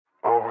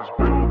was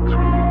built to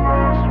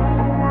last. With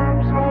the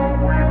webs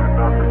I'm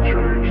weaving, I could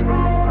change the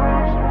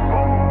past. With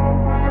all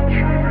I'm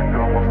achieving,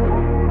 got my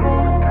foot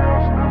on the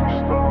gas. Never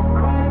stop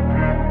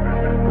competing.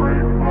 If you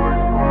break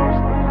like glass,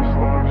 then this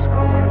life's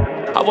gonna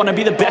end. I wanna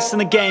be the best in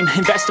the game,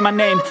 invest in my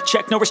name.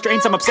 Check no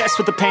restraints, I'm obsessed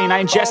with the pain.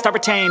 I ingest, I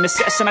retain,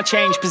 assess and I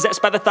change.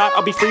 Possessed by the thought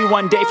I'll be free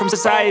one day from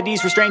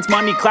society's restraints.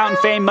 Money, clout and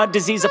fame, mud,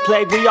 disease, a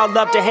plague. We all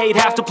love to hate,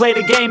 have to play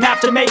the game,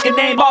 have to make a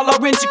name. All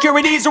our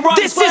insecurities are on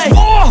display. This is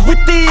war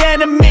with the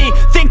enemy,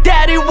 think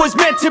that it was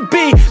meant to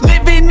be.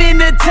 Living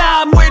in a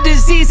time where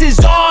disease is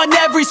on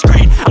every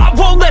screen. I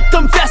won't let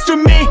them fester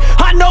me,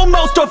 I know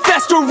most are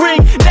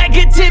festering.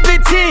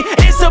 Negativity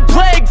is a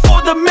plague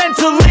for the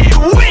mentally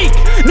weak.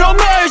 No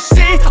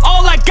mercy,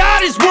 all I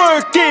got is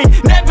working.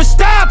 Never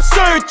stop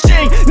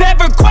searching,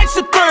 never quench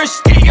the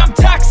thirsty. I'm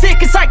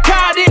toxic and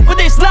psychotic with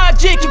this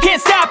logic, you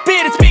can't stop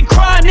it. It's been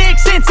chronic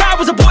since I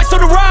was a boy, so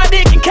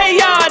neurotic and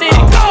chaotic.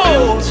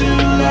 Built to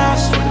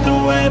last. With the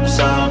webs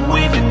I'm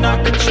weaving,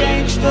 I could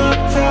change the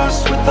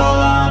past. With all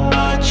I'm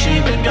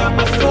achieving, got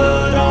my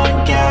foot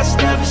on gas.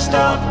 Never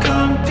stop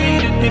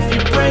competing. If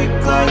you break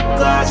like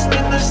glass,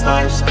 then this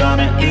life's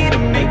gonna eat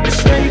 'em. Make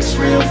mistakes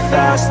real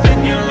fast,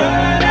 then you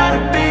learn how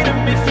to beat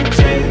 'em. If you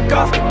take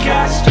off the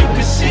cast, you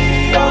can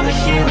see all the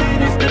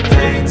healing. If the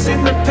pain's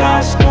in the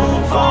past,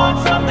 move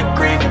on from the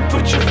grave and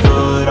put your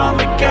foot on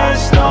the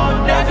gas.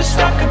 No, never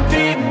stop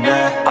competing,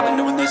 yeah. I've been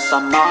doing this,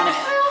 I'm on it.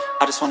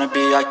 I just wanna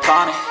be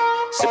iconic.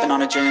 Sipping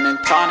on a gin and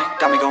tonic,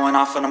 got me going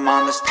off when I'm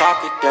on this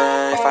topic,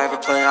 yeah. If I ever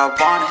play, I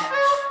want it.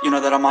 You know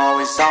that I'm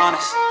always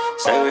honest.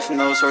 Stay away from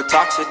those who are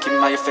toxic. Keep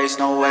them out your face,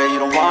 no way, you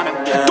don't want them,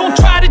 yeah. Don't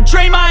try to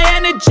drain my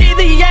energy,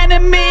 the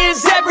enemy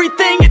is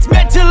everything. It's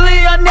mentally,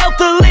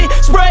 unhealthily,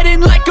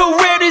 spreading like a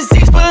rare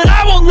disease. But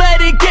I won't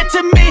let it get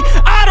to me.